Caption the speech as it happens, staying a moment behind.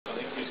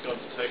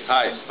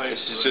Hi, this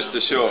is just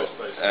a short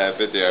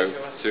video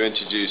to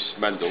introduce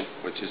Mendel,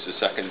 which is the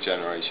second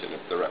generation of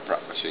the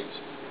RepRap machines.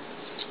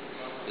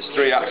 There's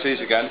three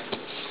axes again.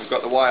 We've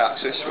got the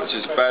Y-axis, which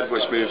is a bed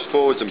which moves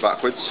forwards and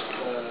backwards,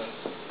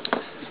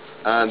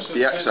 and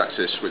the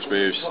X-axis, which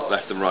moves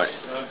left and right.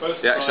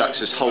 The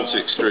X-axis holds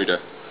the extruder,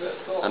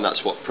 and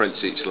that's what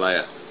prints each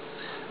layer.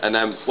 And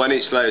then when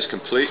each layer is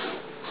complete,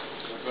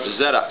 the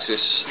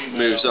Z-axis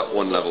moves up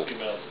one level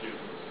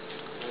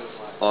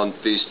on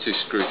these two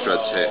screw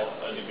threads here.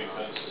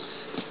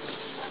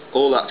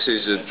 All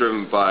axes are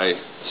driven by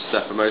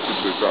stepper motors.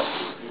 We've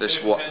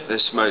got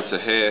this motor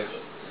here,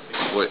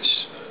 which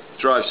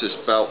drives this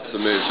belt to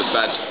move the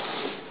bed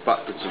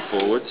backwards and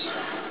forwards,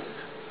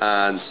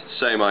 and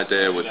same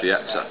idea with the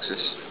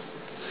X-axis.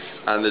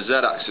 And the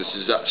Z-axis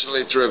is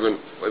actually driven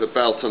with a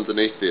belt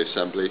underneath the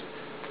assembly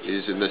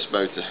using this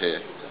motor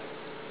here,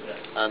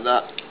 and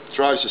that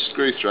drives the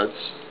screw threads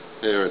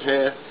here and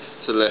here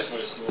to lift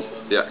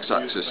the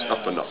X-axis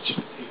up a notch.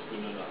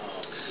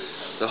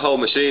 The whole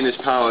machine is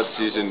powered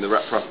using the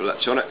RepRap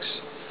electronics.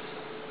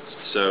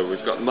 So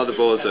we've got the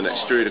motherboard and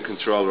extruder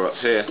controller up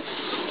here,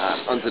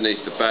 and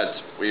underneath the bed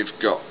we've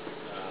got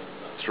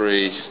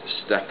three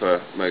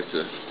stepper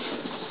motor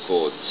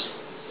boards.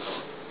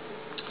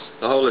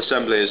 The whole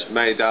assembly is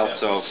made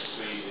out of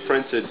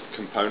printed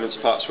components,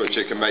 parts which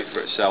it can make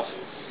for itself,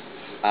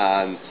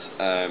 and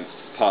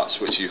parts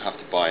which you have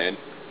to buy in.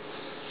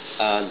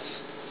 And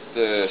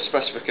the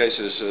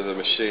specifications of the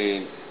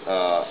machine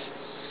are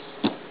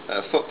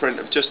a footprint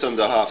of just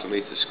under ½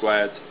 metre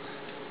squared,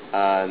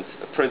 and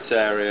a print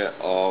area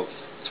of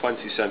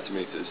 20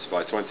 centimetres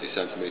by 20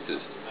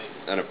 centimetres,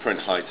 and a print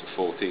height of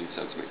 14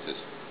 centimetres.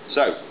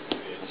 So,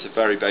 it's a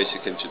very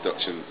basic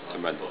introduction to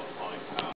Mendel.